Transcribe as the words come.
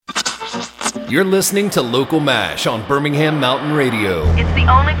You're listening to Local MASH on Birmingham Mountain Radio. It's the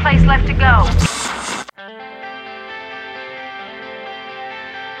only place left to go.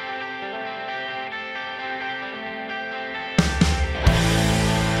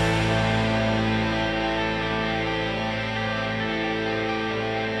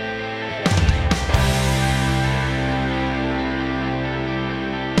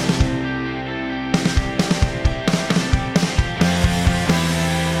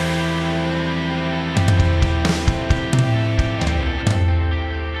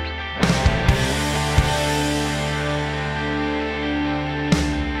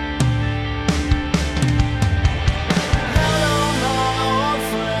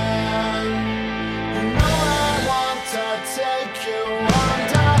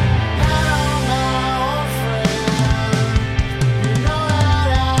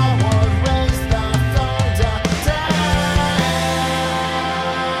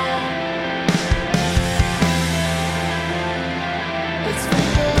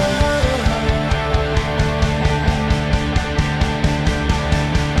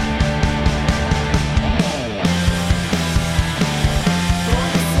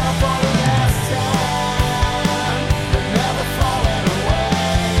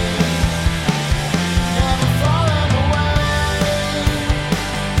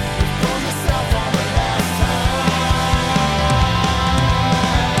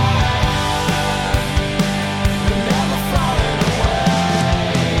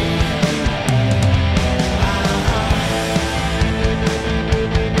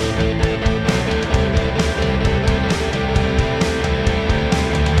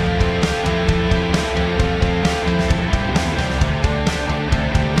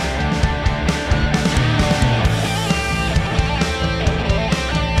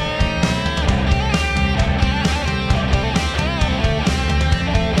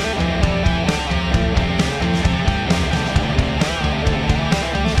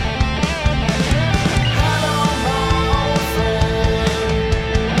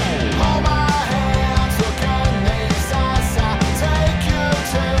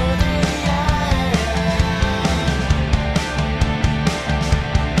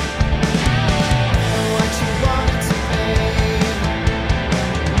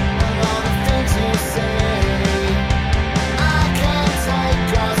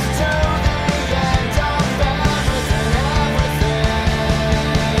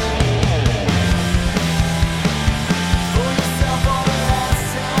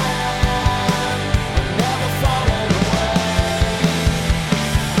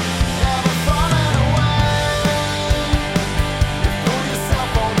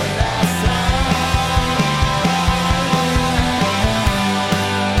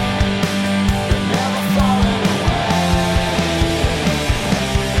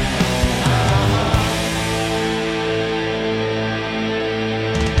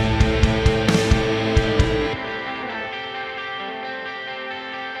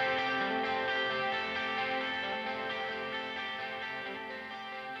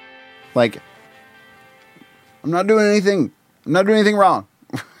 Like, I'm not doing anything wrong.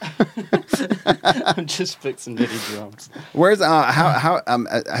 I'm just fixing MIDI drums. Where's how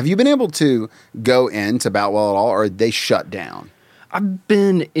have you been able to go into Boutwell at all, or are they shut down? I've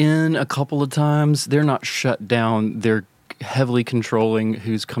been in a couple of times. They're not shut down. They're heavily controlling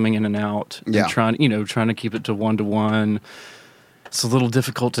who's coming in and out. Yeah. And trying to keep it to 1-to-1. It's a little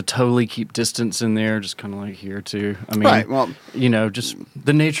difficult to totally keep distance in there, just kind of like here too. I mean, right, well, just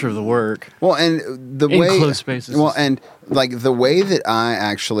the nature of the work. Well, and the in way close spaces. Well, and like the way that I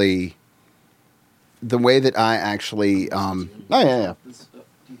actually like the way that I actually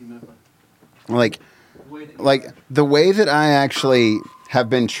have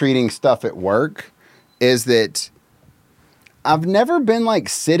been treating stuff at work is that I've never been like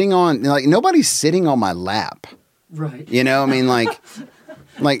sitting on, like, nobody's sitting on my lap. Right. You know, I mean, like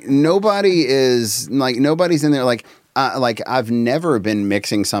nobody's in there. Like I've never been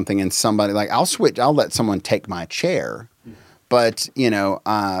mixing something and somebody, like, I'll let someone take my chair, but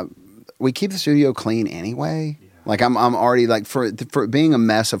we keep the studio clean anyway. Yeah. Like I'm already, like, for being a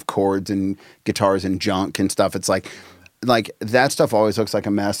mess of chords and guitars and junk and stuff. It's like that stuff always looks like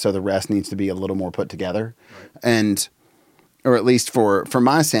a mess. So the rest needs to be a little more put together. Right. Or at least for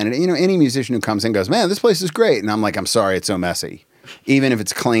my sanity, any musician who comes in goes, man, this place is great. And I'm like, I'm sorry, it's so messy. Even if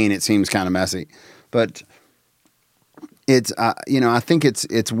it's clean, it seems kind of messy. But it's, I think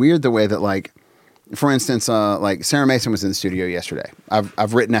it's weird the way that, like, for instance, like Sarah Mason was in the studio yesterday.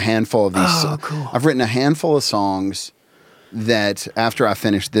 I've written a handful of these. Oh, cool. I've written a handful of songs that after I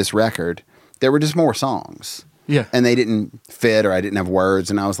finished this record, there were just more songs. Yeah. And they didn't fit or I didn't have words.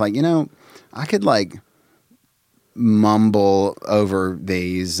 And I was like, I could like mumble over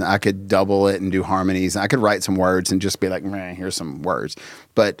these. I could double it and do harmonies. I could write some words and just be like, here's some words.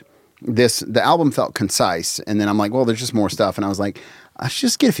 But the album felt concise. And then I'm like, well, there's just more stuff. And I was like, I should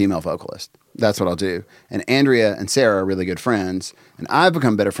just get a female vocalist. That's what I'll do. And Andrea and Sarah are really good friends. And I've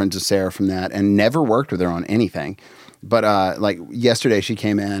become better friends with Sarah from that and never worked with her on anything. But like yesterday she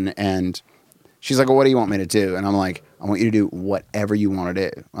came in and she's like, well, what do you want me to do? And I'm like, I want you to do whatever you want to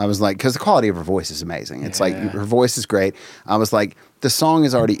do. I was like, because the quality of her voice is amazing. It's like her voice is great. I was like, the song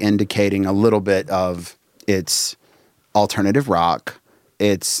is already indicating a little bit of its alternative rock.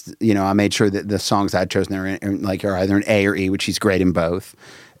 It's, I made sure that the songs I'd chosen are either an A or E, which she's great in both.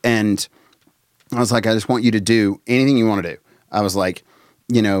 And I was like, I just want you to do anything you want to do. I was like,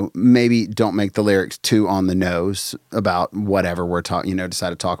 maybe don't make the lyrics too on the nose about whatever we're talking,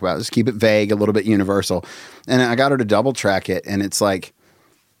 decide to talk about. Just keep it vague, a little bit universal. And I got her to double track it. And it's like,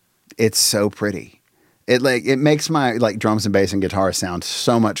 it's so pretty. It makes my like drums and bass and guitar sound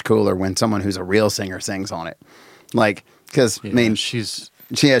so much cooler when someone who's a real singer sings on it. Like, because she's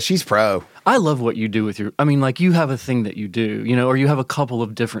pro. I love what you do with your. I mean, like you have a thing that you do, or you have a couple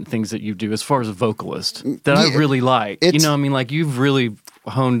of different things that you do as far as a vocalist that I really like. I mean, like you've really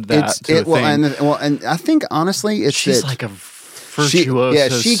honed that to a thing. And I think honestly, she's like a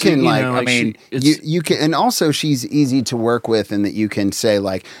virtuoso. She can you can, and also she's easy to work with in that you can say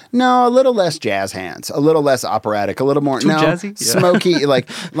like, no, a little less jazz hands, a little less operatic, a little more jazzy? Smoky, like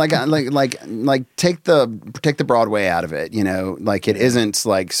take the Broadway out of it, like it isn't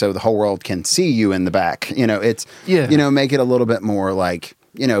like so the whole world can see you in the back, it's make it a little bit more like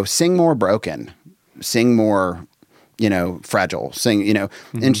sing more broken, sing more. Fragile, sing,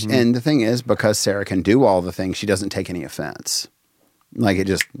 and the thing is, because Sarah can do all the things, she doesn't take any offense. Like it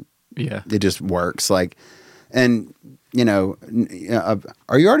just works. Like, and are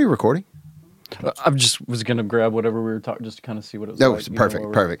you already recording? I just was gonna grab whatever we were talking, just to kind of see what it was. That was perfect.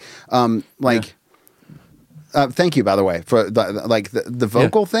 Thank you, by the way, for the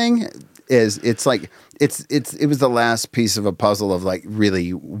vocal thing. It was the last piece of a puzzle of like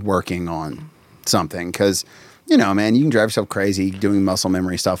really working on something because. Man, you can drive yourself crazy doing muscle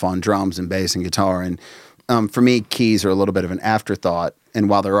memory stuff on drums and bass and guitar. And for me, keys are a little bit of an afterthought. And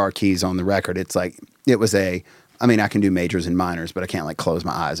while there are keys on the record, it's like, I can do majors and minors, but I can't like close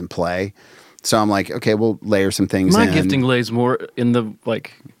my eyes and play. So I'm like, okay, we'll layer some things in. My gifting lays more in the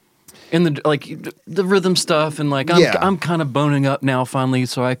the rhythm stuff and like I'm kind of boning up now finally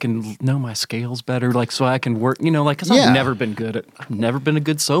so I can know my scales better, like so I can work, because I've never been a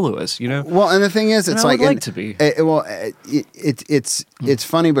good soloist, Well, and the thing is, it's I would like to be. It's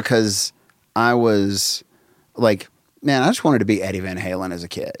funny because I was like, man, I just wanted to be Eddie Van Halen as a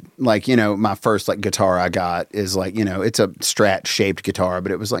kid. Like, my first like guitar I got is like, it's a Strat shaped guitar,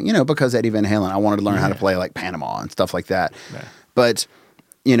 but it was like, because Eddie Van Halen, I wanted to learn how to play like Panama and stuff like that. Yeah. But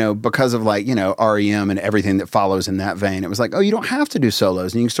because of like, REM and everything that follows in that vein, it was like, oh, you don't have to do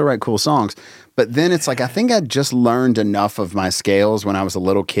solos and you can still write cool songs. But then it's like, I think I just learned enough of my scales when I was a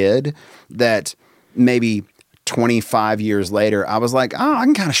little kid that maybe 25 years later, I was like, oh, I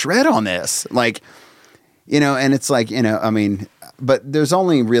can kind of shred on this. Like, and it's like, but there's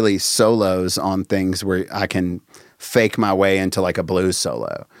only really solos on things where I can fake my way into like a blues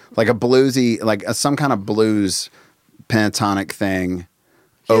solo, like a bluesy, like some kind of blues pentatonic thing.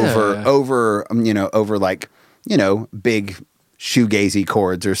 Over like, big shoegazy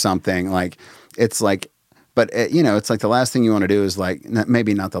chords or something. Like, it's like, but it's like the last thing you want to do is like,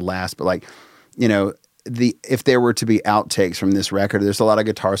 maybe not the last, but like, if there were to be outtakes from this record, there's a lot of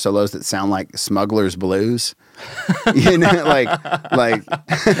guitar solos that sound like Smuggler's Blues, like.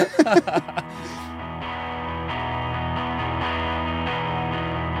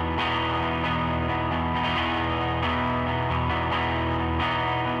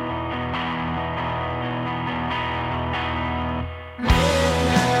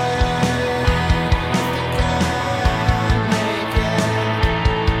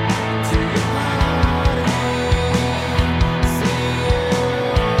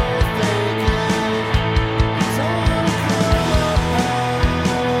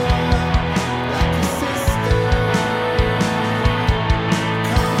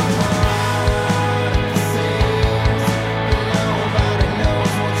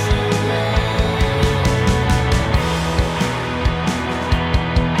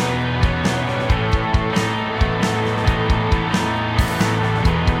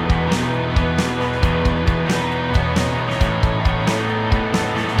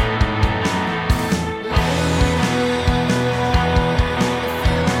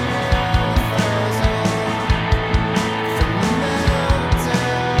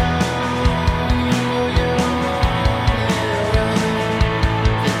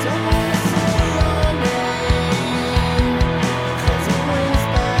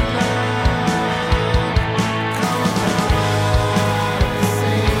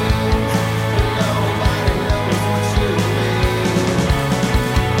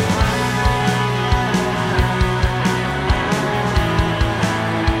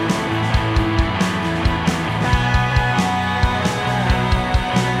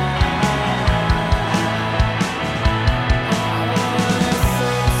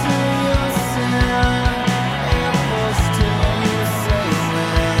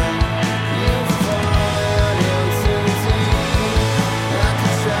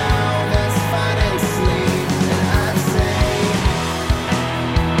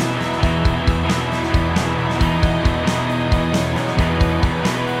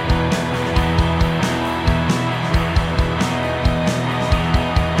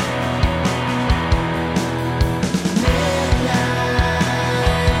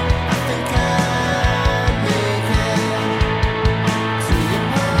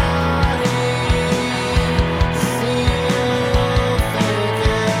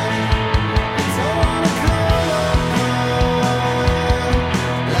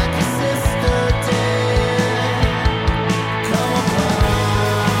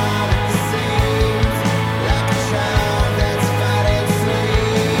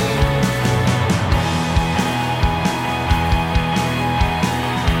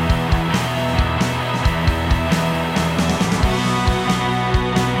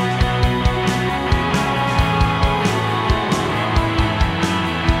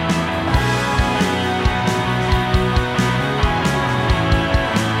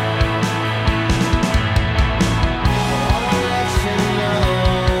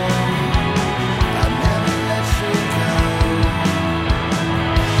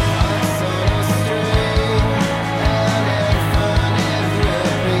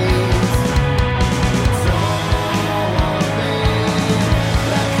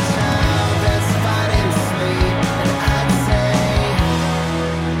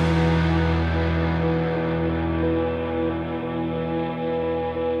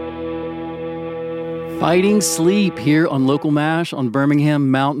 Fighting Sleep here on Local MASH on Birmingham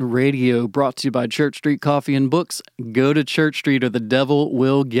Mountain Radio, brought to you by Church Street Coffee and Books. Go to Church Street or the devil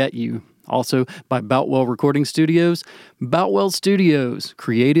will get you. Also by Boutwell Recording Studios. Boutwell Studios,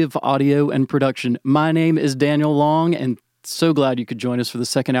 creative audio and production. My name is Daniel Long, and so glad you could join us for the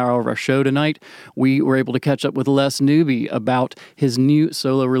second hour of our show tonight. We were able to catch up with Les Newby about his new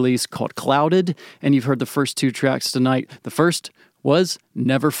solo release called Clouded, and you've heard the first two tracks tonight. The first was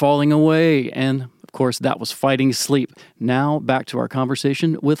Never Falling Away, and of course, that was Fighting Sleep. Now, back to our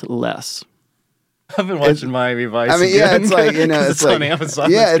conversation with Les. I've been watching Miami Vice. I mean, yeah, it's like, you know, it's like, funny. Yeah,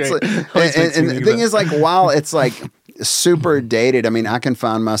 it's like, and the thing is, like, while it's like super dated, I mean, I can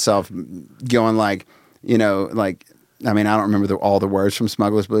find myself going like, you know, like, I mean, I don't remember all the words from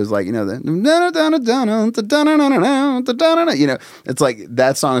Smuggler's Blues, like, you know, you know, it's like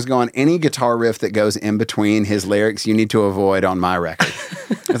that song is going, any guitar riff that goes in between his lyrics, you need to avoid on my record.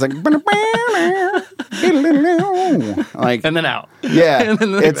 It's like, like, and then out. Yeah,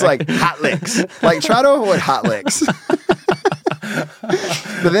 it's like hot licks. Like, try to avoid hot licks.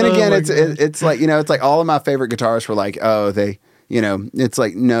 But then again, it's like, you know, it's like all of my favorite guitarists were like, oh, they, you know, it's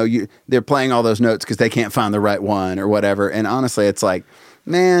like, no, they're playing all those notes because they can't find the right one or whatever. And honestly, it's like,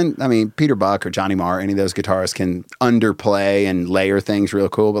 man, I mean, Peter Buck or Johnny Marr, any of those guitarists can underplay and layer things real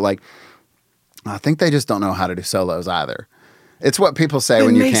cool. But like, I think they just don't know how to do solos either. It's what people say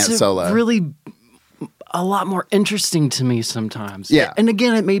when you can't solo. It really a lot more interesting to me sometimes. Yeah. And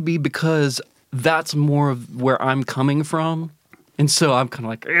again, it may be because that's more of where I'm coming from. And so I'm kind of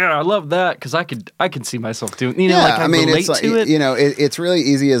like, yeah, I love that because I can see myself doing, you know, yeah, like I mean, relate it's like, to it. You know, it's really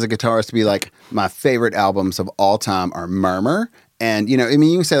easy as a guitarist to be like, my favorite albums of all time are Murmur. And, you know, I mean,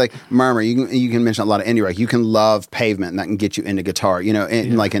 you can say like Murmur, you can mention a lot of indie rock. You can love Pavement, and that can get you into guitar, you know,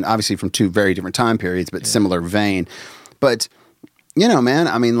 and like, and obviously from two very different time periods, but similar vein. But, you know, man,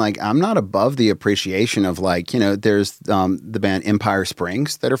 I mean, like, I'm not above the appreciation of, like, you know, there's the band Empire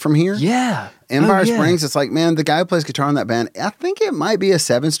Springs that are from here. Yeah. Empire Springs, it's like, man, the guy who plays guitar in that band, I think it might be a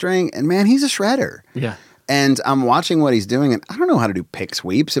 7-string, and man, he's a shredder. Yeah. And I'm watching what he's doing, and I don't know how to do pick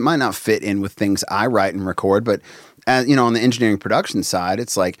sweeps. It might not fit in with things I write and record, but, you know, on the engineering production side,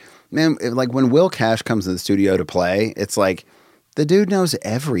 it's like, man, like when Will Cash comes to the studio to play, it's like, the dude knows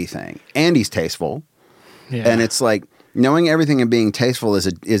everything, and he's tasteful. Yeah. And it's like, knowing everything and being tasteful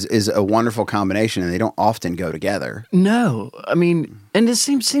is a wonderful combination, and they don't often go together. No, I mean, and it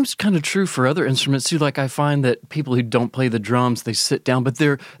seems kind of true for other instruments too. Like I find that people who don't play the drums, they sit down, but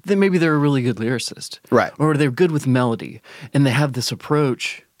maybe they're a really good lyricist, right? Or they're good with melody, and they have this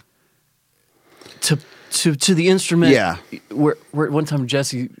approach to the instrument. Yeah. Where one time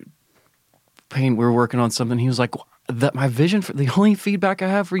Jesse Payne, we were working on something. He was like, "That my vision for the only feedback I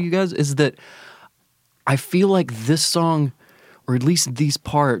have for you guys is that." I feel like this song, or at least these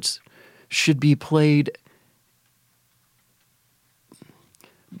parts, should be played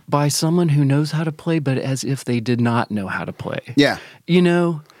by someone who knows how to play, but as if they did not know how to play. Yeah. You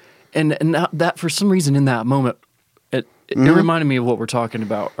know? And that, for some reason, in that moment, it reminded me of what we're talking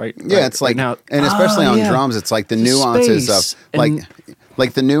about, right? Yeah, right, it's like, right now. And especially on drums, it's like the nuances space of,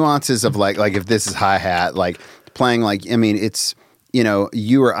 like the nuances of, like if this is hi-hat, like playing, like, I mean, it's, you know,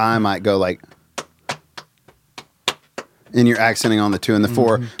 you or I might go like, and you're accenting on the 2 and the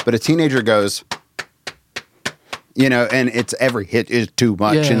 4, but a teenager goes, you know, and it's every hit is too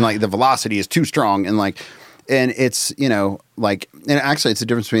much, and like the velocity is too strong, and like, and it's, you know, like, and actually it's the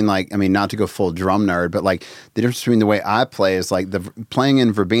difference between, like, I mean, not to go full drum nerd, but like the difference between the way I play is like the playing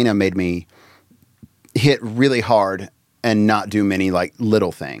in verbena made me hit really hard and not do many like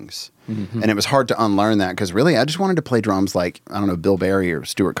little things. And it was hard to unlearn that because really I just wanted to play drums like, I don't know, Bill Berry or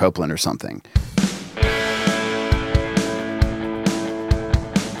Stuart Copeland or something.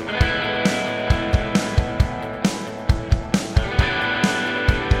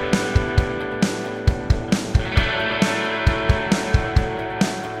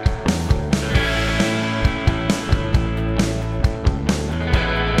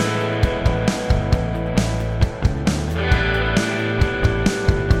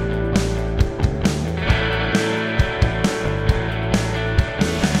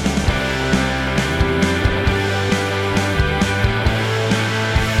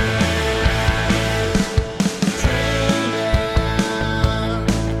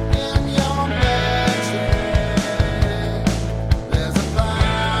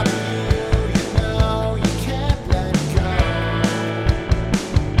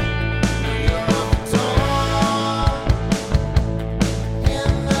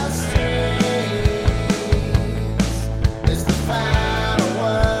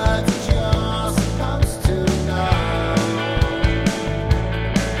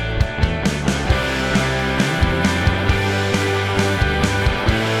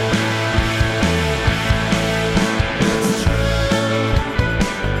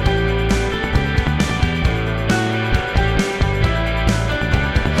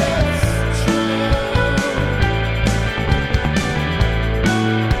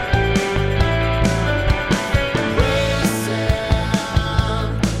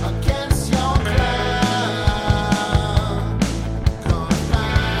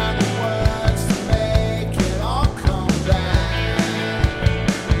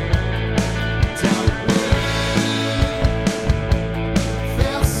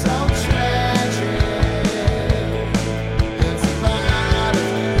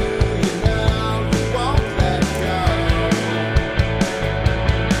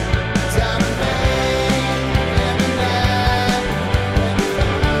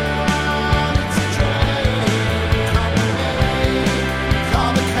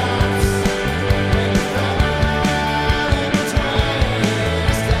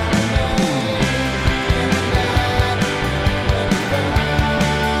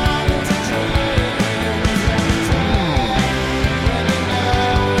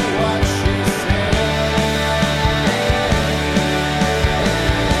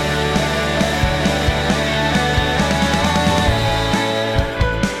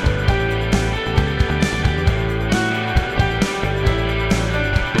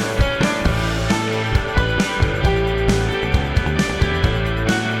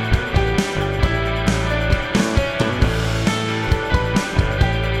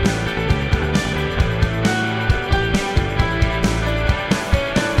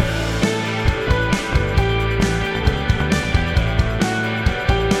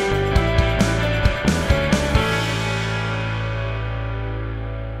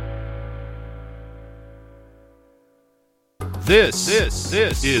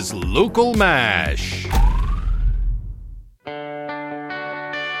 This is Local MASH.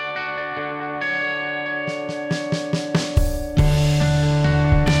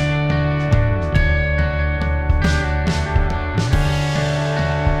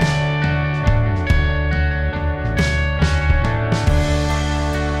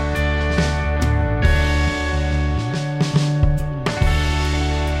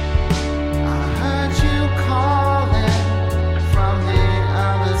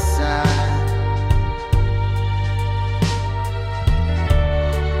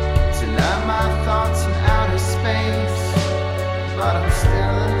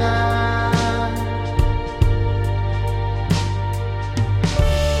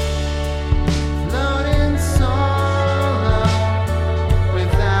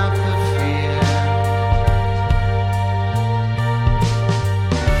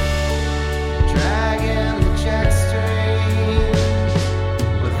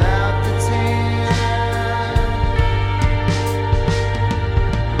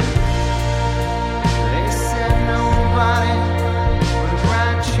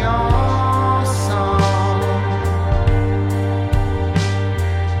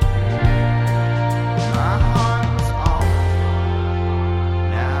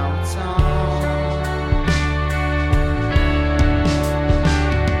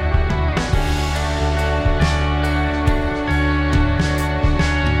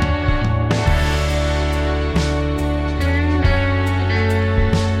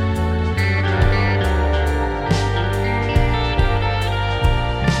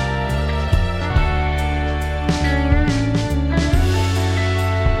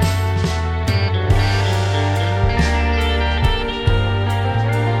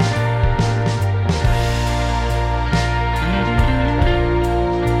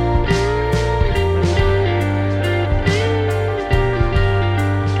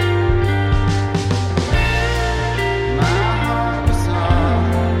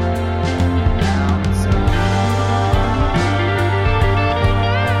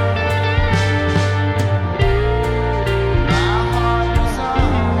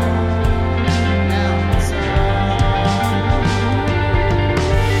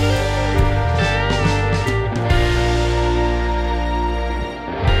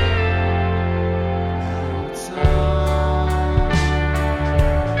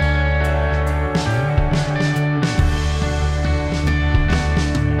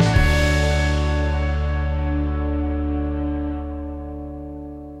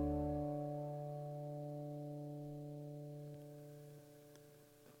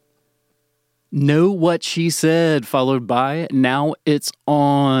 Know What She Said, followed by Now It's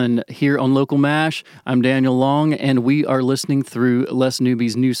On, here on Local MASH. I'm Daniel Long, and we are listening through Les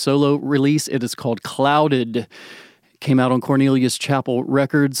Newby's new solo release. It is called Clouded. Came out on Cornelius Chapel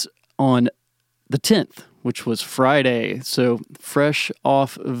Records on the 10th, which was Friday. So fresh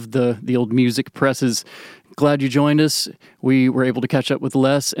off of the old music presses. Glad you joined us. We were able to catch up with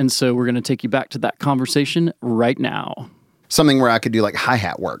Les, and so we're going to take you back to that conversation right now. Something where I could do like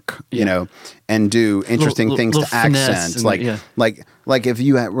hi-hat work, you know, and do interesting things to accents. And, like if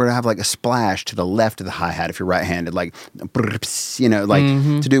you were to have like a splash to the left of the hi-hat, if you're right-handed, like, you know, like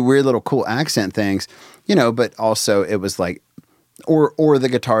to do weird little cool accent things, you know, but also it was like, or the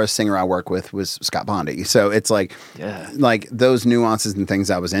guitarist singer I work with was Scott Bondi. So it's like, like those nuances and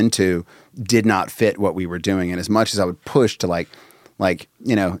things I was into did not fit what we were doing. And as much as I would push to like,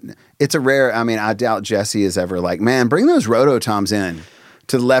 you know, it's a rare, I mean, I doubt Jesse is ever like, man, bring those rototoms in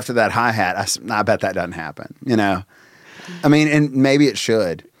to the left of that hi-hat. I bet that doesn't happen, you know? I mean, and maybe it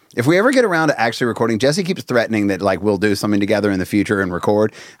should. If we ever get around to actually recording, Jesse keeps threatening that like we'll do something together in the future and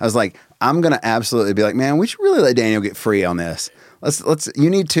record. I was like, I'm going to absolutely be like, man, we should really let Daniel get free on this. Let's, you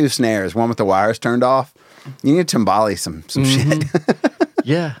need 2 snares, one with the wires turned off. You need to timbali some shit.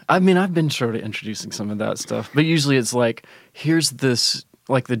 Yeah. I mean, I've been sort of introducing some of that stuff, but usually it's like, here's this,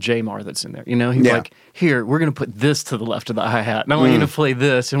 like the Jamar that's in there, you know? He's like, here, we're going to put this to the left of the hi-hat, and I want you to play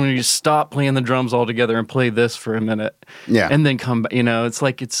this, and when you stop playing the drums altogether and play this for a minute, and then come back, you know? It's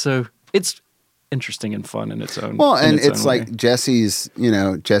like, it's interesting and fun in its own Well, and it's like way. Jesse's, you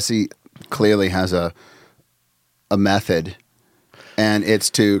know, Jesse clearly has a method, and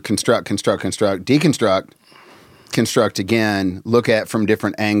it's to construct, deconstruct, construct again, look at from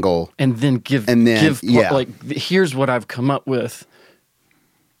different angle, and then give like, here's what I've come up with.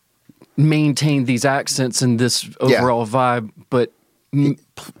 Maintain these accents and this overall vibe, but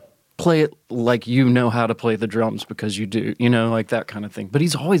play it like you know how to play the drums because you do, you know, like that kind of thing. But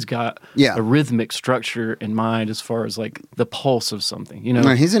he's always got a rhythmic structure in mind as far as like the pulse of something, you know.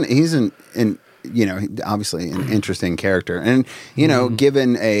 No, he's an obviously an interesting character. And,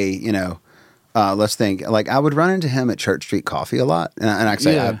 given a, let's think, like I would run into him at Church Street Coffee a lot. And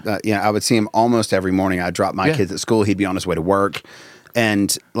actually, I would see him almost every morning. I'd drop my kids at school. He'd be on his way to work.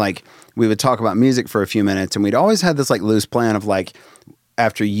 And like, we would talk about music for a few minutes, and we'd always had this like loose plan of like,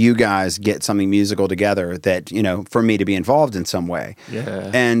 after you guys get something musical together that, for me to be involved in some way.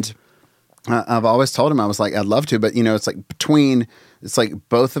 Yeah. And I've always told him, I was like, I'd love to, but it's like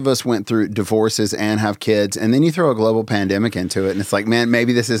both of us went through divorces and have kids, and then you throw a global pandemic into it, and it's like, man,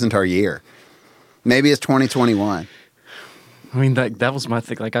 maybe this isn't our year. Maybe it's 2021. I mean, that was my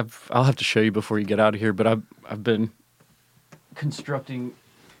thing. Like, I'll have to show you before you get out of here, but I've been constructing,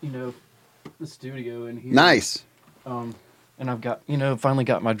 the studio in here. Nice. And I've got, finally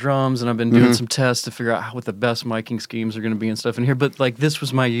got my drums, and I've been doing some tests to figure out what the best miking schemes are going to be and stuff in here. But like, this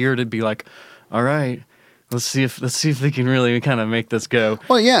was my year to be like, all right, let's see if we can really kind of make this go.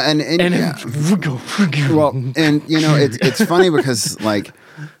 Well, yeah, and yeah. Well, and it's funny because like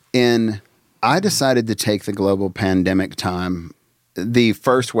I decided to take the global pandemic time, the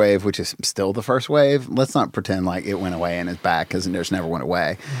first wave, which is still the first wave. Let's not pretend like it went away and it's back, because it just never went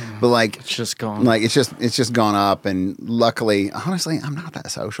away. But like, it's just gone. Like it's just gone up. And luckily, honestly, I'm not that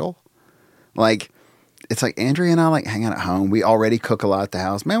social. Like, it's like Andrea and I like hang out at home. We already cook a lot at the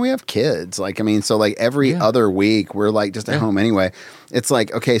house. Man, we have kids. Like, I mean, so like every other week we're like just at home anyway. It's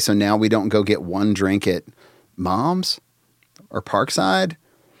like, okay, so now we don't go get one drink at Mom's or Parkside.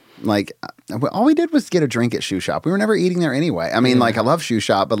 Like, all we did was get a drink at Shoe Shop. We were never eating there anyway. I mean, like, I love Shoe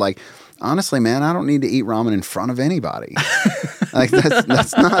Shop, but like, honestly, man, I don't need to eat ramen in front of anybody. Like,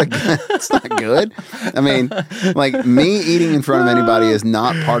 that's not good. I mean, like, me eating in front of anybody is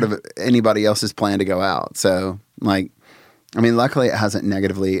not part of anybody else's plan to go out. So, like, I mean, luckily it hasn't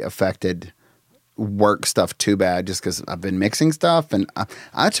negatively affected work stuff too bad, just because I've been mixing stuff, and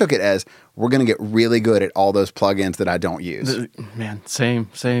I took it as we're going to get really good at all those plugins that I don't use. Man, same.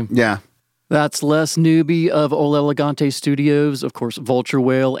 Yeah. That's Les Newby of Ol Elegante Studios, of course, Vulture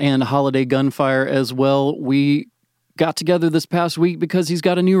Whale and Holiday Gunfire as well. We got together this past week because he's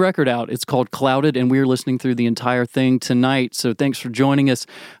got a new record out. It's called Clouded, and we're listening through the entire thing tonight. So thanks for joining us.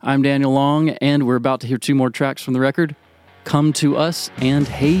 I'm Daniel Long, and we're about to hear 2 more tracks from the record, Come to Us and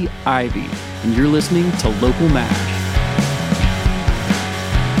Hey Ivy. And you're listening to Local MASH.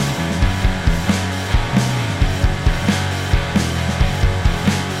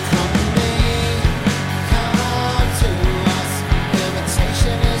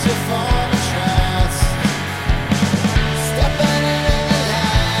 Step in the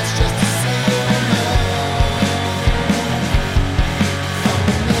lights, gonna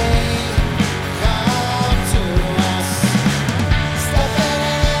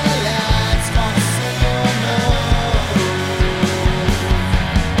see you know.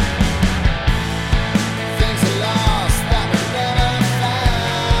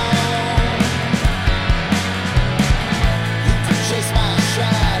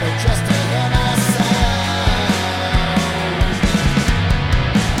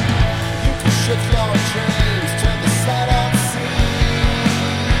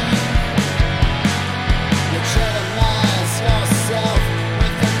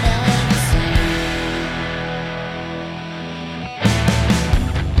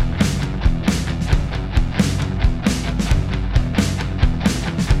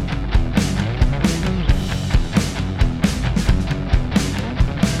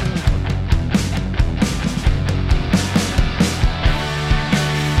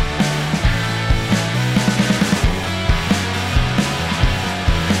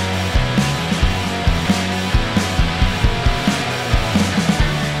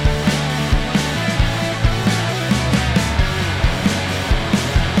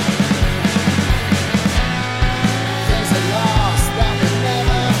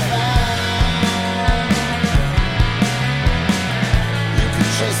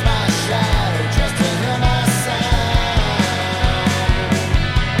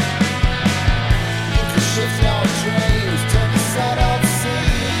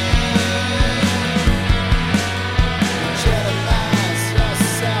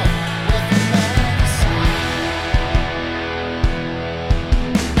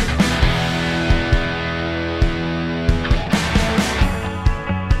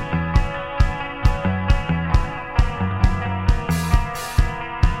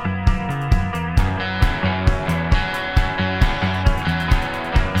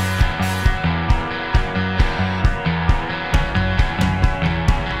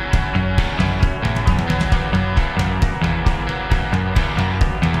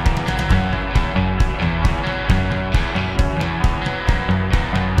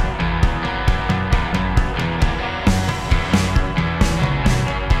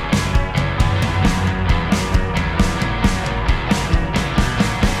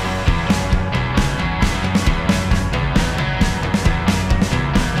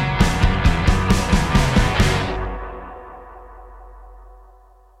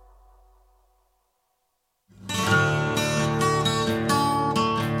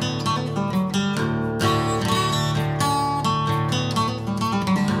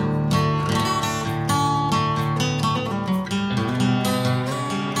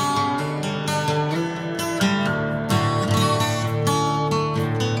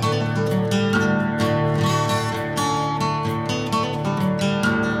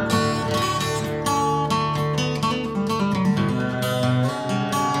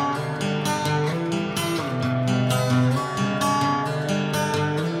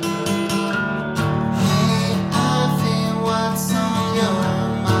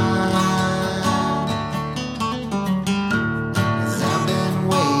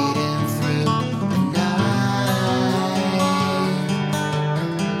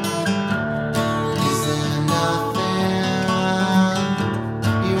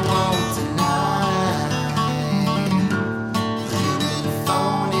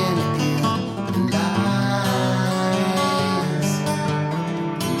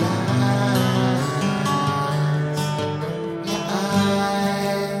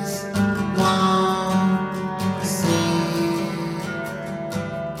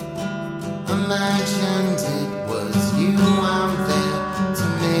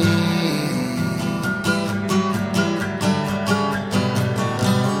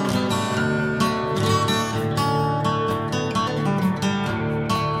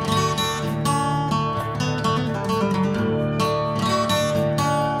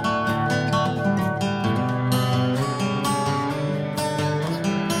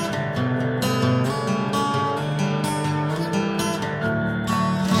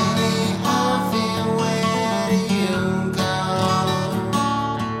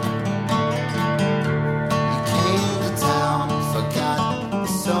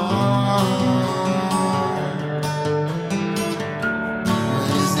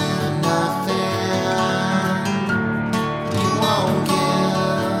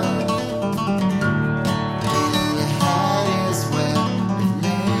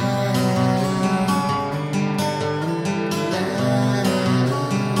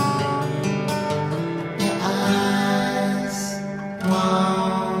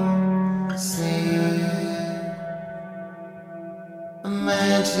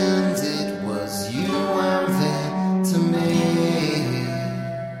 pretend it was you were there to me.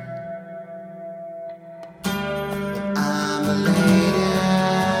 But I'm a lady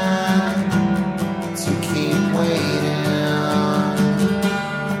to keep waiting.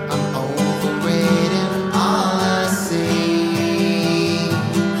 I'm overrated, all I see.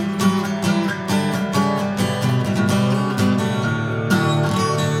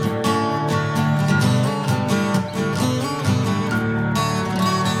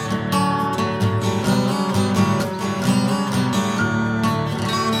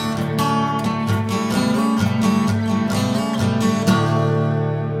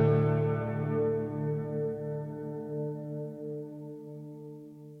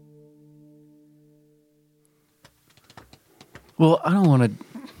 Well, I don't want to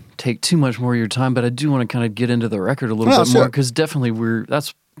take too much more of your time, but I do want to kind of get into the record a little bit more because definitely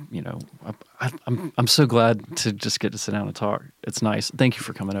I'm so glad to just get to sit down and talk. It's nice. Thank you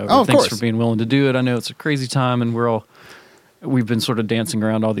for coming over. Oh, of Thanks course. for being willing to do it. I know it's a crazy time, and we've been sort of dancing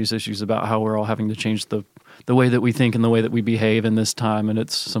around all these issues about how we're all having to change the way that we think and the way that we behave in this time, and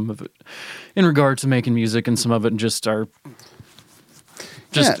it's some of it in regard to making music, and some of it just our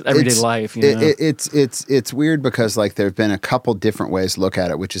everyday life. You know? It's weird because like there've been a couple different ways to look at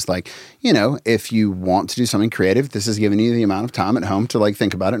it, which is like, you know, if you want to do something creative, this is giving you the amount of time at home to like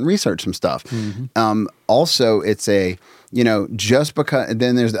think about it and research some stuff. Mm-hmm. Also, it's a, you know, just because,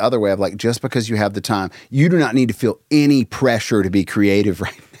 then there's the other way of like, just because you have the time, you do not need to feel any pressure to be creative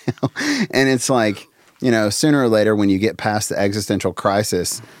right now. And it's like, you know, sooner or later when you get past the existential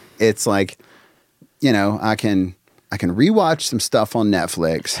crisis, it's like, you know, I can rewatch some stuff on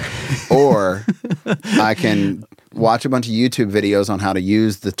Netflix, or I can watch a bunch of YouTube videos on how to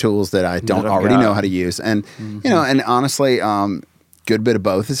use the tools that I don't already know how to use. And, you know, and honestly, good bit of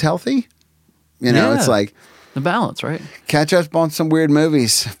both is healthy. You know, it's like the balance, right? Catch up on some weird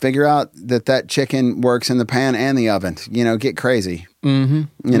movies, figure out that chicken works in the pan and the oven, you know, get crazy. You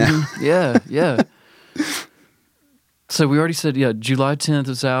know? Yeah. So we already said, July 10th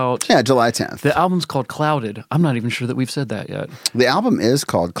is out. Yeah, July 10th. The album's called Clouded. I'm not even sure that we've said that yet. The album is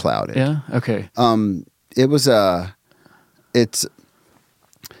called Clouded. Yeah? Okay. It was I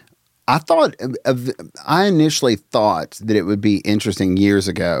initially thought that it would be interesting years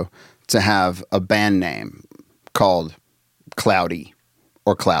ago to have a band name called Cloudy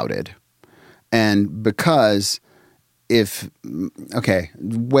or Clouded. And because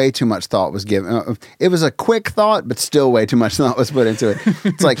way too much thought was given. It was a quick thought, but still way too much thought was put into it.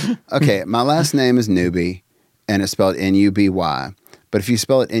 It's like, okay, my last name is Newby, and it's spelled N-U-B-Y. But if you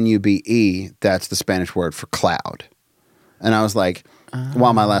spell it N-U-B-E, that's the Spanish word for cloud. And I was like,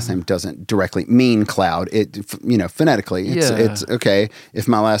 while my last name doesn't directly mean cloud, it, you know, phonetically, it's okay. If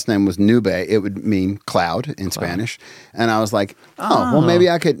my last name was Nube, it would mean cloud in Spanish. And I was like, well, maybe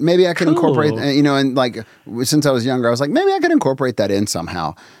I could incorporate, you know, and like, since I was younger, I was like, maybe I could incorporate that in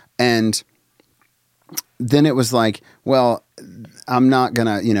somehow. And then it was like, well, I'm not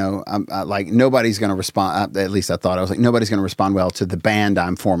gonna, you know, like nobody's gonna respond. At least I thought I was like, nobody's gonna respond well to the band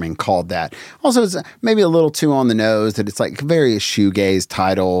I'm forming called that. Also, it's maybe a little too on the nose that it's like very shoegaze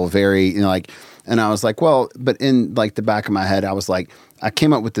title, very, you know, like. And I was like, well, but in like the back of my head, I was like, I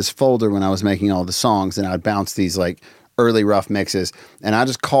came up with this folder when I was making all the songs, and I'd bounce these like early rough mixes, and I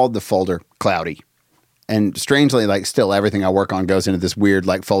just called the folder Cloudy. And strangely, like still everything I work on goes into this weird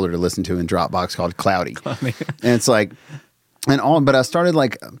like folder to listen to in Dropbox called Cloudy. And it's like, but I started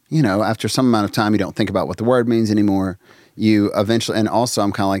like, you know, after some amount of time, you don't think about what the word means anymore. You eventually, and also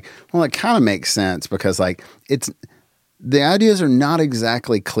I'm kind of like, well, it kind of makes sense because like the ideas are not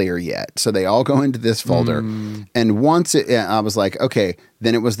exactly clear yet. So they all go into this folder. And once I was like, okay,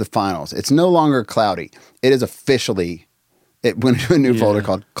 then it was the finals. It's no longer Cloudy. It is officially, it went into a new folder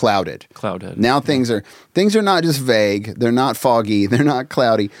called Clouded. Clouded. Now things are not just vague. They're not foggy. They're not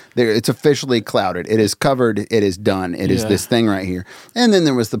cloudy. It's officially clouded. It is covered. It is done. It is this thing right here. And then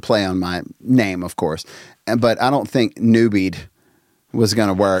there was the play on my name, of course. But I don't think Newbied was going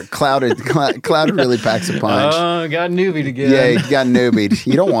to work. Clouded really packs a punch. Oh, got Newbied again. Yeah, you got Newbied.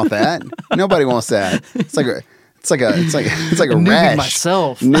 You don't want that. Nobody wants that. It's like a rash.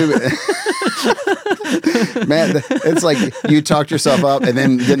 Myself. Man, it's like you talked yourself up and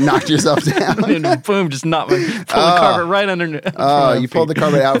then knocked yourself down. And boom, just pull the carpet right under. Oh, you pulled the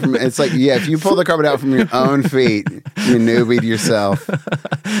carpet out from. It's like, yeah, if you pull the carpet out from your own feet, you newbied yourself.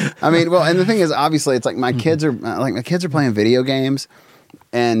 I mean, well, and the thing is, obviously, it's like my kids are playing video games,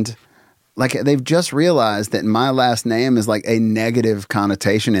 and like they've just realized that my last name is like a negative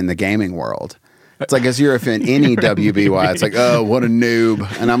connotation in the gaming world. It's like, as you're an NEWBY, it's like, oh, what a noob.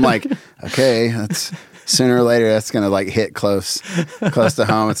 And I'm like, okay, that's sooner or later that's gonna like hit close to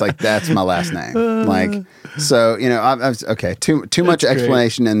home. It's like that's my last name. Like so, you know, I've okay. Too much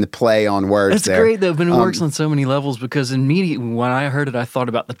explanation in the play on words. It's there. great though, but it works on so many levels because immediately when I heard it, I thought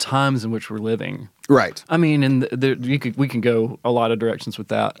about the times in which we're living. Right. I mean, and we can go a lot of directions with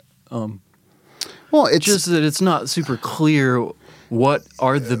that. Well, it's Just that it's not super clear what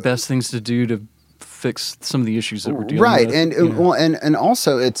are the best things to do to fix some of the issues that we're dealing right, with. and you know. well, and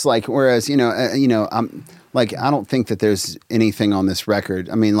also it's like whereas I'm like I don't think that there's anything on this record.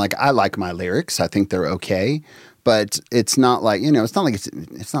 I mean, like I like my lyrics. I think they're okay. But it's not like, you know, it's not like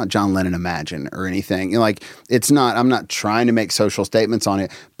it's not John Lennon Imagine or anything. You know, like it's not, I'm not trying to make social statements on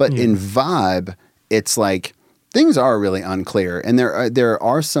it, but in vibe, it's like things are really unclear. And there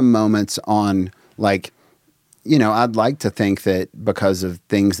are some moments on like, you know, I'd like to think that because of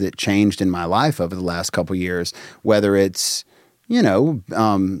things that changed in my life over the last couple of years, whether it's, you know,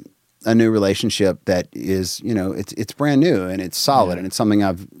 a new relationship that is, you know, it's brand new and it's solid and it's something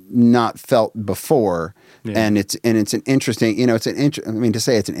I've not felt before. Yeah. And it's an interesting, you know, I mean, to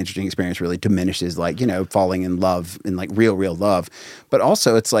say it's an interesting experience really diminishes like, you know, falling in love in like real love. But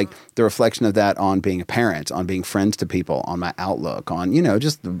also it's like the reflection of that on being a parent, on being friends to people, on my outlook, on, you know,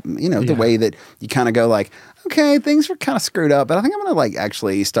 just, the way that you kind of go like, okay, things were kind of screwed up, but I think I'm going to like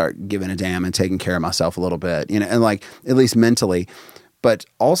actually start giving a damn and taking care of myself a little bit, you know, and like at least mentally. But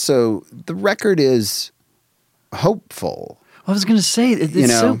also the record is hopeful. I was going to say,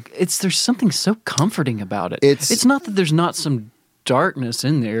 there's something so comforting about it. It's not that there's not some darkness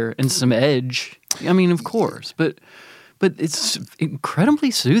in there and some edge. I mean, of course, but it's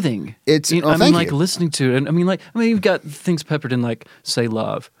incredibly soothing. It's, I mean, like listening to it. I mean, you've got things peppered in like "Say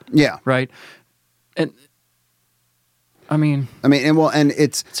Love," yeah, right, and and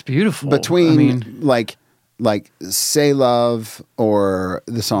it's beautiful between like Say Love or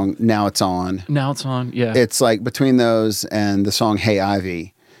the song Now It's On. Now It's On, yeah. It's like between those and the song Hey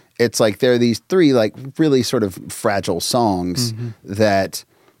Ivy, it's like there are these three like really sort of fragile songs that,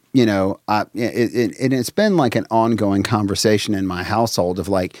 you know, it's been like an ongoing conversation in my household of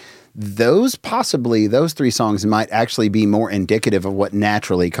like those three songs might actually be more indicative of what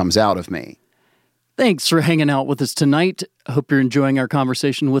naturally comes out of me. Thanks for hanging out with us tonight. I hope you're enjoying our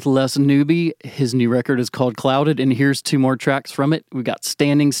conversation with Les Newby. His new record is called Clouded, and here's 2 more tracks from it. We got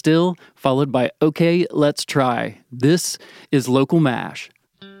Standing Still, followed by Okay, Let's Try. This is Local MASH.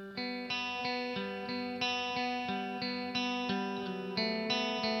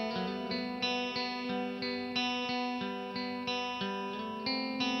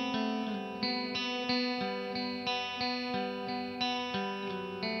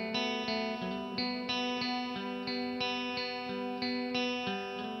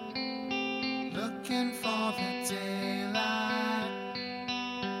 Looking for the daylight,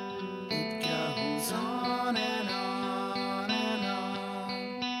 it goes on and on and on.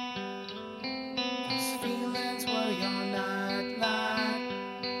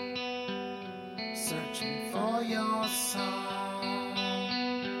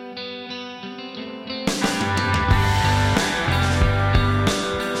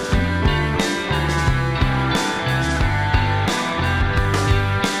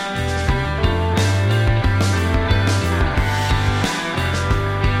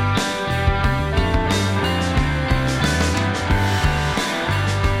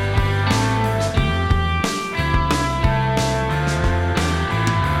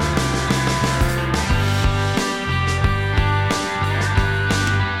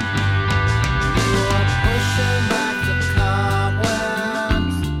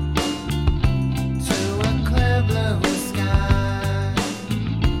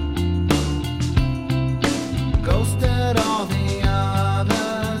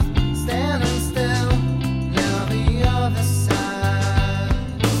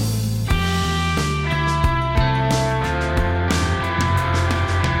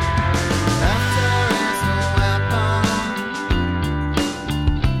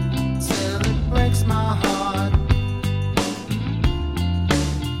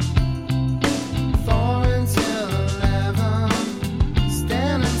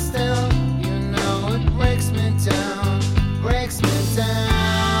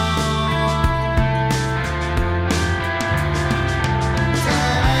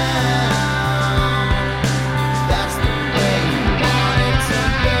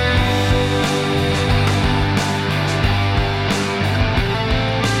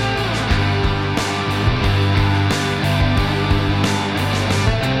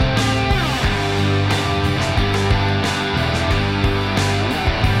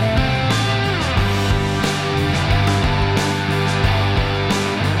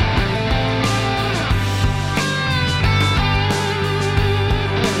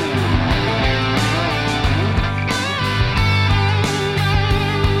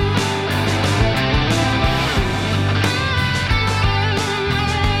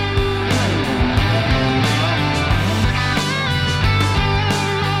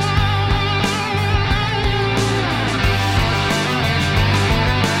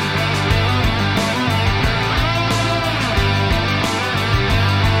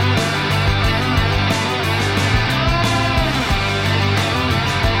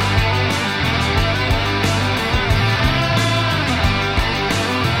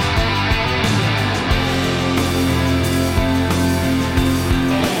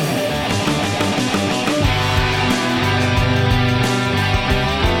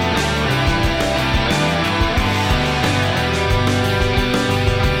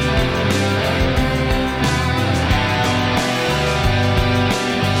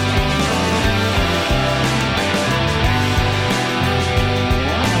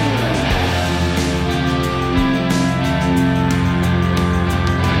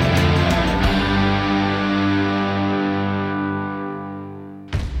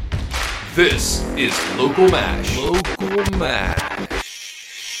 This is Local Mash. Local Mash.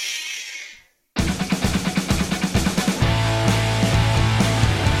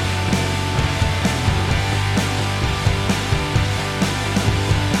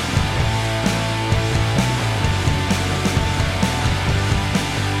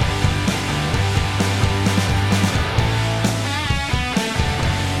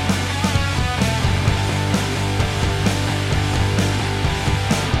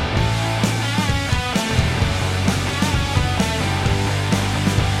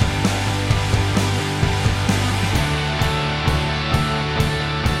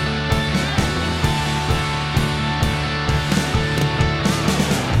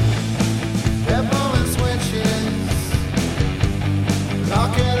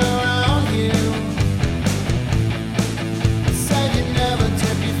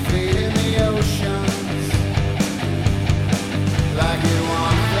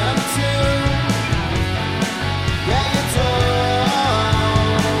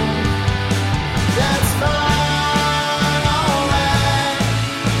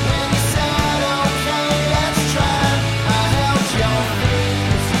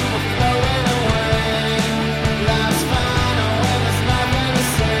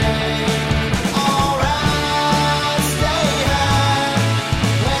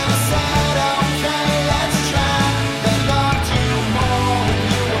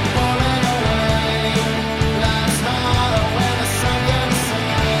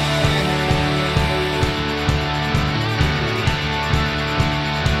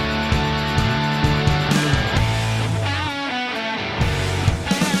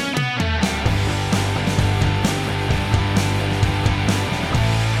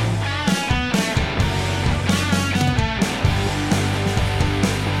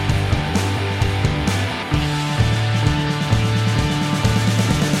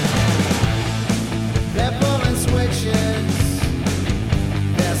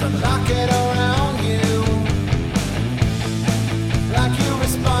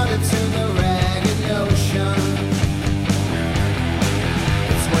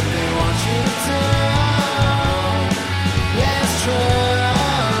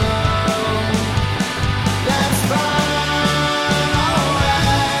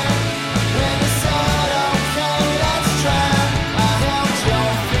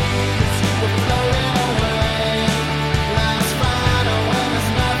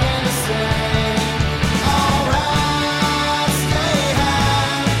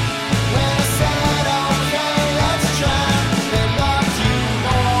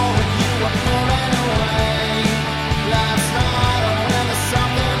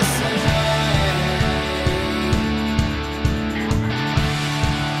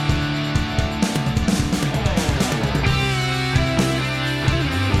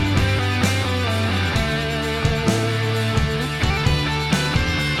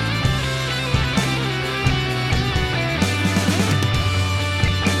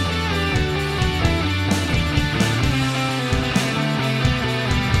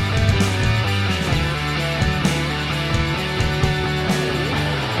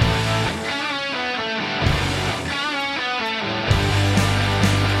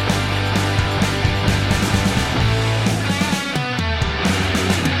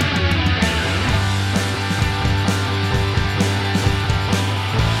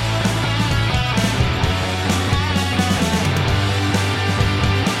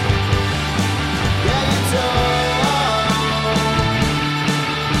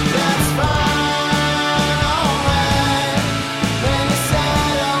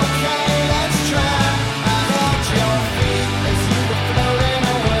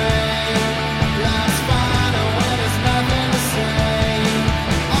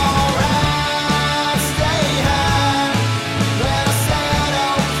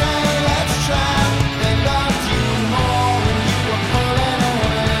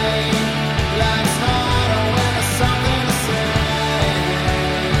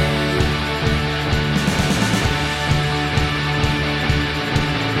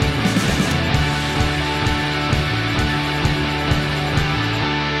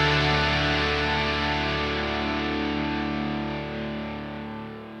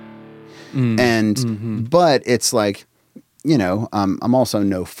 But it's like, you know, I'm also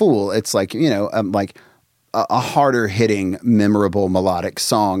no fool. It's like, you know, like a harder hitting, memorable melodic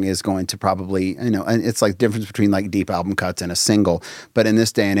song is going to probably, you know, and it's like the difference between like deep album cuts and a single. But in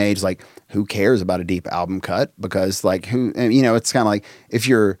this day and age, like who cares about a deep album cut? Because like who, you know, it's kind of like if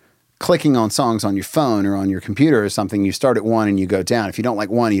you're clicking on songs on your phone or on your computer or something, you start at 1 and you go down. If you don't like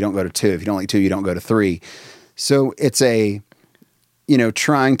 1, you don't go to 2. If you don't like 2, you don't go to 3. So it's a,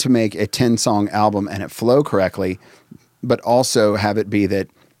 trying to make a 10-song album and it flow correctly, but also have it be that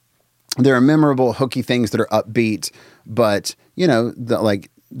there are memorable, hooky things that are upbeat, but,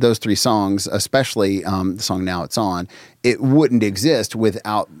 those 3 songs, especially the song Now It's On, it wouldn't exist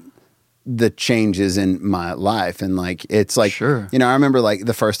without the changes in my life. And it's like, Sure. I remember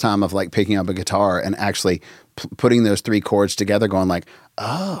the first time of picking up a guitar and actually putting those 3 chords together going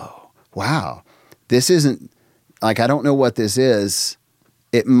oh, wow, this isn't I don't know what this is.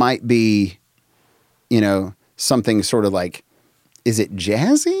 It might be, something sort of is it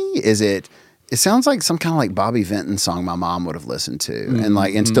jazzy? It sounds like some kind of Bobby Vinton song my mom would have listened to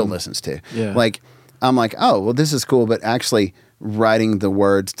and still listens to. Yeah. I'm oh, well, this is cool. But actually writing the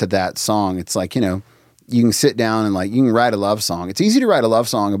words to that song, it's you can sit down and you can write a love song. It's easy to write a love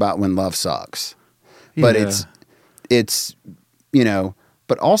song about when love sucks, but Yeah. it's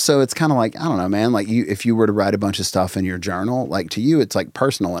but also it's kind of I don't know, man, if you were to write a bunch of stuff in your journal, to you, it's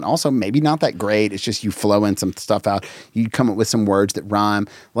personal and also maybe not that great. It's just you flowing some stuff out. You come up with some words that rhyme.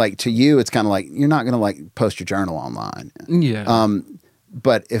 To you, it's kind of you're not going to post your journal online. Yeah.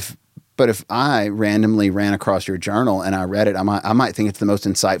 But if I randomly ran across your journal and I read it, I might think it's the most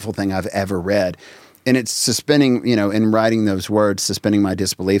insightful thing I've ever read. And it's suspending, in writing those words, suspending my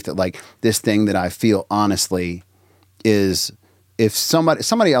disbelief that this thing that I feel honestly is, if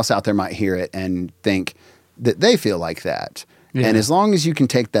somebody else out there might hear it and think that they feel like that. Yeah. And as long as you can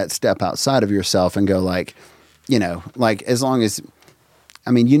take that step outside of yourself and go as long as,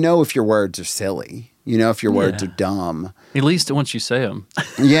 if your words are silly, if your words are dumb. At least once you say them.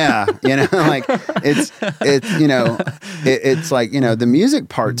 Yeah. It's the music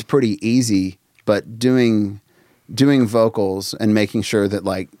part's pretty easy, but doing vocals and making sure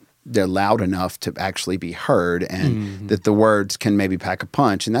that they're loud enough to actually be heard and that the words can maybe pack a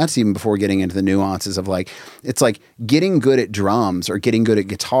punch. And that's even before getting into the nuances of it's getting good at drums or getting good at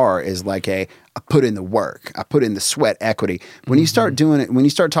guitar is I put in the work. I put in the sweat equity. When you start doing it, when you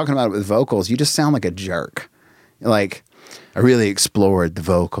start talking about it with vocals, you just sound like a jerk. I really explored the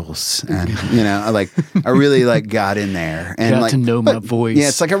vocals and, I really got in there and Got to know my voice. Yeah.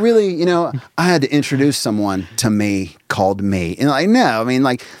 It's I really, I had to introduce someone to me called me. And no,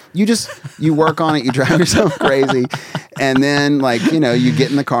 you work on it, you drive yourself crazy. And then you get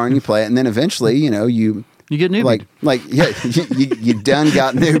in the car and you play it. And then eventually, you get newbie. You done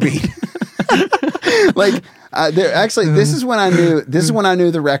got newbie. This is when I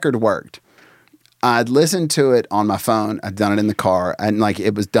knew the record worked. I'd listened to it on my phone. I'd done it in the car, and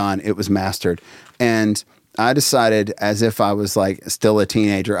it was done. It was mastered, and I decided, as if I was still a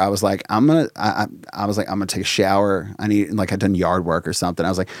teenager, I was I'm gonna take a shower. I need I'd done yard work or something. I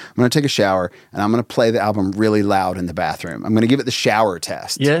was I'm gonna take a shower and I'm gonna play the album really loud in the bathroom. I'm gonna give it the shower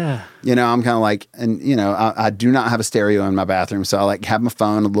test. Yeah. I'm kind of and I do not have a stereo in my bathroom, so I have my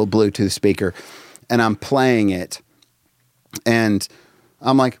phone, a little Bluetooth speaker, and I'm playing it, and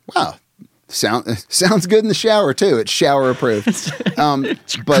I'm wow. Sounds good in the shower too. It's shower approved.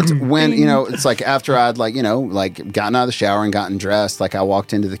 But when it's after I'd gotten out of the shower and gotten dressed, I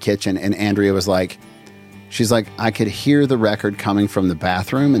walked into the kitchen and Andrea was she's I could hear the record coming from the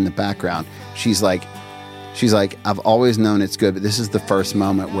bathroom in the background. She's like, I've always known it's good, but this is the first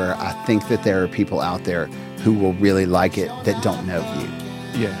moment where I think that there are people out there who will really like it that don't know you.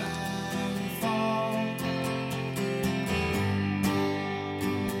 Yeah.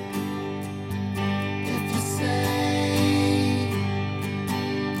 If you say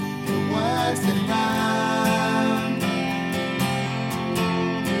the words that rhyme,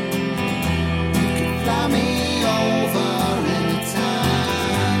 you can fly me over anytime.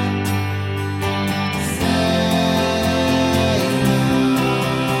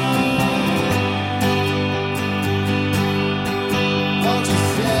 Won't you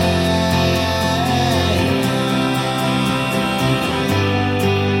say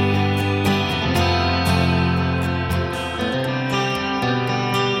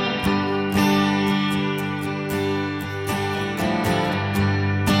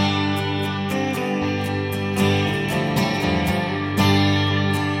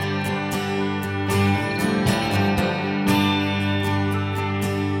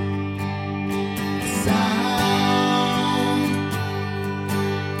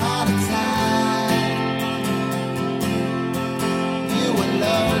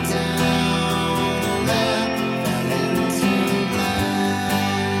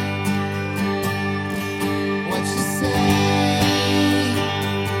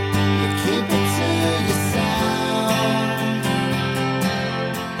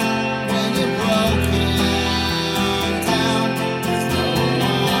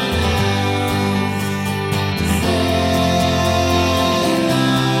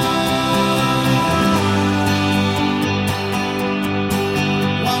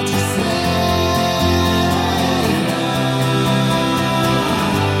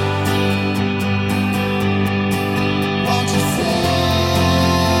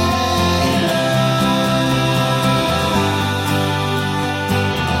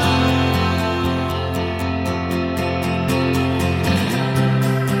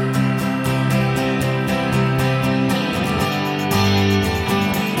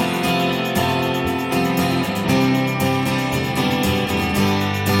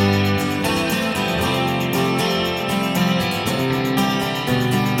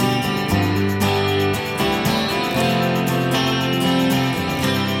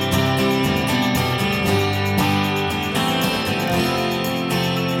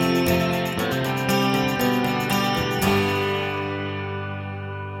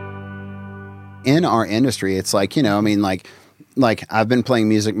in our industry, it's like, you know, I mean, like I've been playing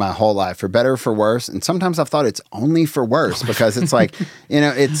music my whole life, for better or for worse. And sometimes I've thought it's only for worse, because it's like, you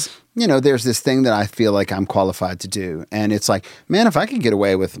know, there's this thing that I feel like I'm qualified to do. And it's like, man, if I could get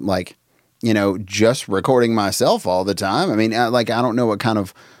away with, like, you know, just recording myself all the time. I mean, like, I don't know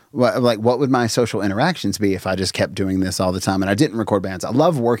what would my social interactions be if I just kept doing this all the time and I didn't record bands. I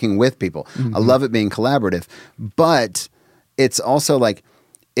love working with people. I love it being collaborative, but it's also like,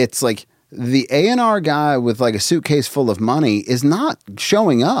 it's like the A&R guy with like a suitcase full of money is not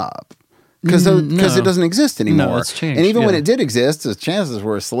showing up. Because it doesn't exist anymore. No, it's changed. And even when it did exist, the chances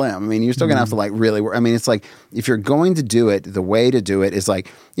were slim. I mean, you're still going to have to like really work. I mean, it's like, if you're going to do it, the way to do it is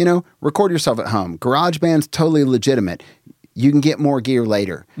like, you know, record yourself at home. GarageBand's totally legitimate. You can get more gear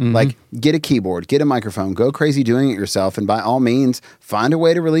later. Like, get a keyboard, get a microphone, go crazy doing it yourself. And by all means, find a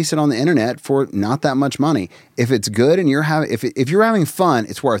way to release it on the internet for not that much money. If it's good and if you're having fun,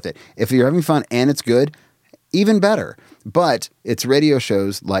 it's worth it. If you're having fun and it's good, even better. But it's radio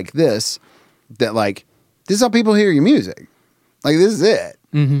shows like this that, like, this is how people hear your music. Like, this is it.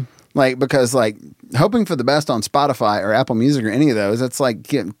 Like, because, like, hoping for the best on Spotify or Apple Music or any of those, it's like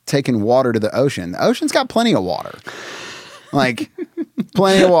taking water to the ocean. The ocean's got plenty of water. Like,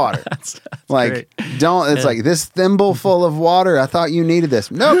 plenty of water. That's like, great. Like, this thimble full of water, I thought you needed this.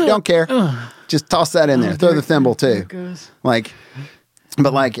 Nope, don't care. Just toss that in there. Throw the thimble too. Like,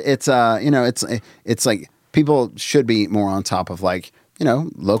 but like, it's, you know, it's like, people should be more on top of, like, you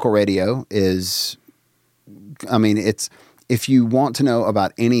know, local radio is, I mean, it's, if you want to know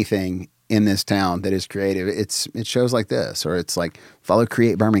about anything in this town that is creative, it's shows like this, or it's like follow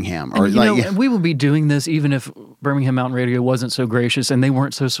Create Birmingham, or and, you know, we would be doing this even if Birmingham Mountain Radio wasn't so gracious and they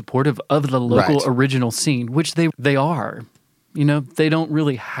weren't so supportive of the local original scene, which they are. You know, they don't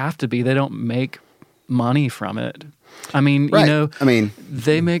really have to be. They don't make money from it. I mean, you know, I mean,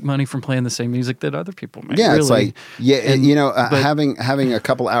 they make money from playing the same music that other people make. Yeah, really. It's like, and, you know, having a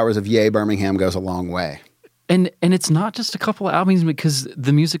couple hours of Yay Birmingham goes a long way. And it's not just a couple of albums, because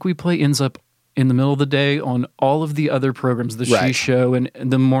the music we play ends up in the middle of the day on all of the other programs, the She Show and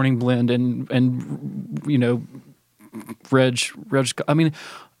the Morning Blend and you know, Reg. I mean,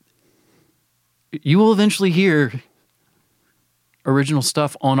 you will eventually hear original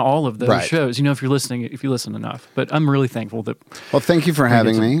stuff on all of those shows, you know, if you listen enough. But I'm really thankful that. Well, thank you for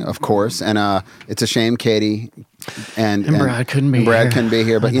having me, of course. And it's a shame Katie and Brad couldn't be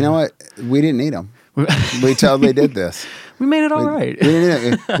here. But you know what? We didn't need them. We totally did this. We made it all right. We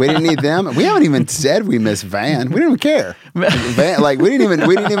didn't need them. We haven't even said we miss Van. We didn't even care. Van, like, we didn't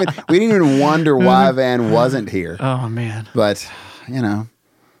even wonder why Van wasn't here. Oh man. But, you know,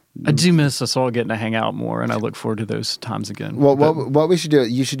 I do miss us all getting to hang out more, and I look forward to those times again. Well, what we should do,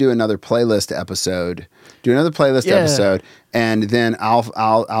 you should do another playlist episode. Do another playlist episode, and then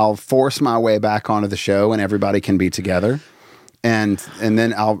I'll force my way back onto the show, and everybody can be together, and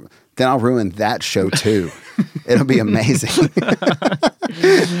then I'll ruin that show too. It'll be amazing.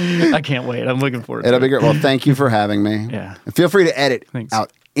 I can't wait. I'm looking forward to it. It'll be great. Well, thank you for having me. Yeah. And feel free to edit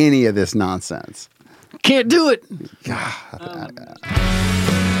out any of this nonsense. Can't do it.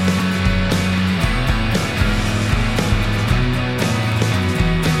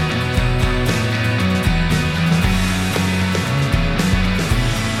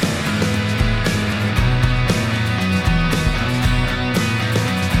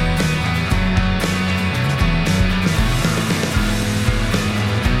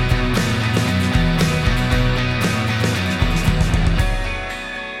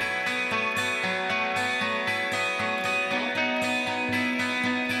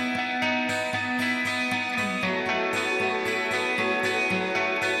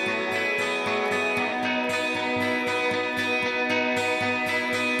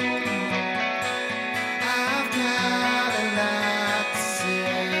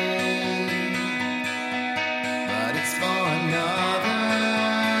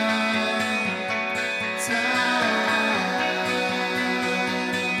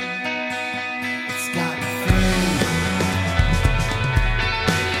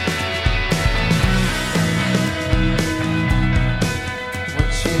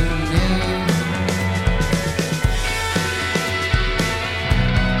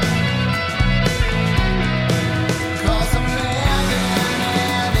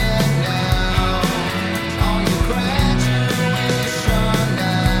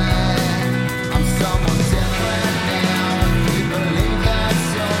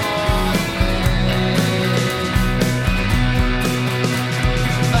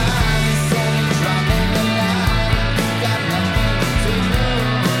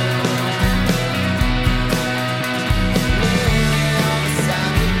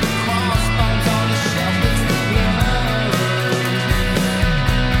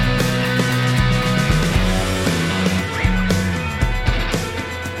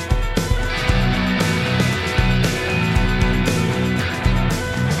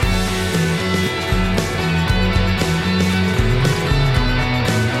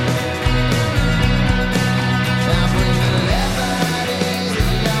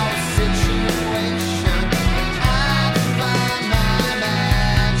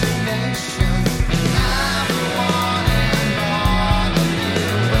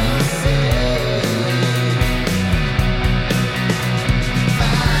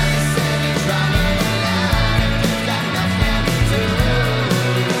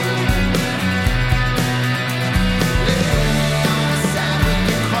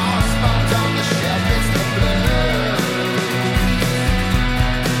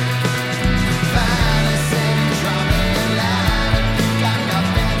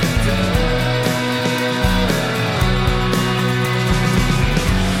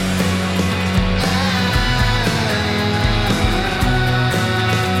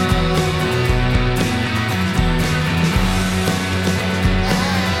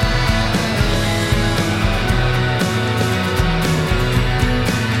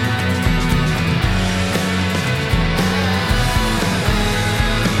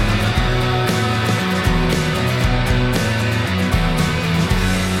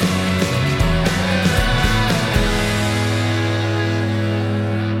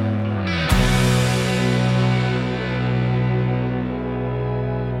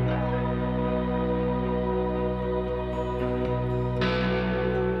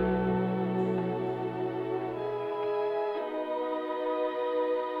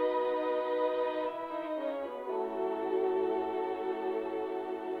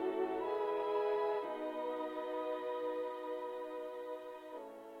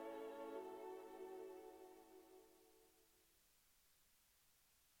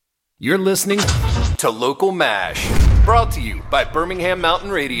 You're listening to Local MASH, brought to you by Birmingham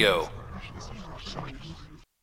Mountain Radio.